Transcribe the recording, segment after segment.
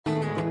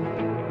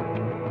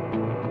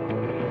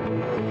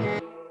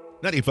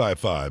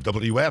95.5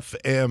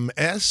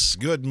 WFMS.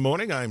 Good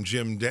morning. I'm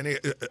Jim Denny.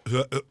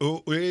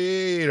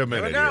 Wait a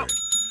minute here.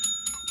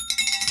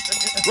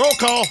 Roll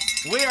call.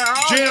 We are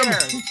all Jim. here.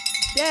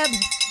 Deb.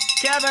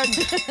 Kevin.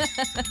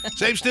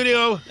 Same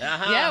studio.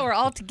 Yeah, we're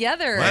all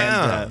together.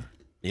 Wow.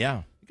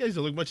 Yeah. You guys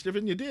don't look much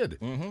different than you did.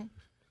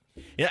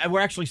 Yeah,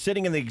 we're actually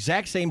sitting in the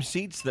exact same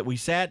seats that we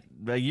sat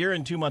a year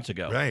and 2 months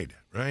ago. Right,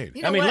 right.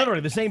 You know I mean, what? literally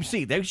the same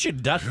seat. They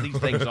should dust these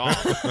things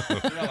off.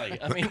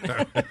 Really. I mean,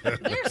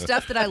 There's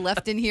stuff that I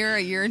left in here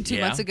a year and 2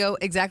 Yeah. months ago,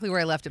 exactly where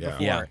I left it Yeah.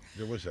 before. Yeah.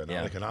 There was that,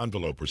 Yeah. like an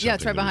envelope or something. Yeah,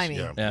 it's right that was-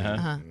 behind me.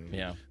 uh-huh.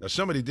 Yeah. Now,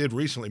 somebody did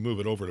recently move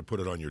it over to put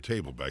it on your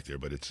table back there,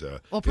 but it's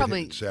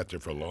probably- it sat there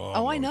for a long.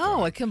 Oh, I long know.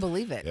 time. I couldn't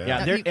believe it. Yeah.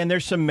 Yeah, Now, you-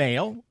 there's some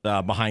mail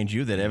behind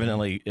you that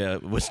evidently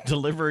was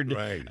delivered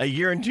Right. a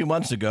year and 2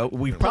 months ago.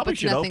 We hope probably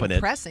it's should nothing open it.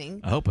 pressing.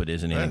 I hope it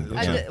isn't anything.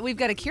 Yeah. We've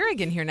got a Keurig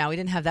in here now. We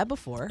didn't have that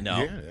before. No,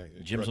 Yeah,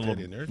 you Jim's a brought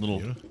that in little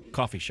there,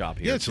 coffee shop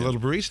here. Yeah, it's a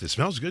little barista. It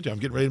smells good. I'm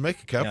getting ready to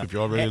make a cup Yeah. if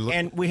you're all ready to look.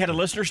 And we had a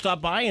listener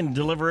stop by and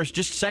deliver us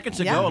just seconds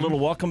ago Yeah. a little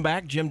welcome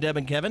back, Jim, Deb,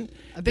 and Kevin.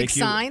 A big Thank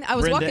you, sign. I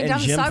was Brenda walking and down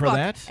the Jim, for sidewalk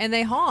that. and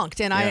they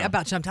honked, and I Yeah.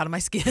 about jumped out of my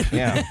skin.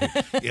 Yeah.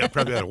 Yeah,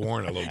 probably had a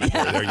warrant a little bit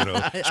more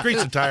there, screech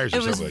and tires or It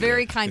was something like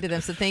very that. kind to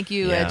them. So thank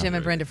you, Yeah. Jim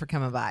and Brenda, for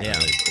coming by. Yeah.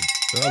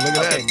 Oh, look at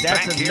Okay, that.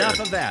 that's Back enough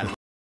here. of that.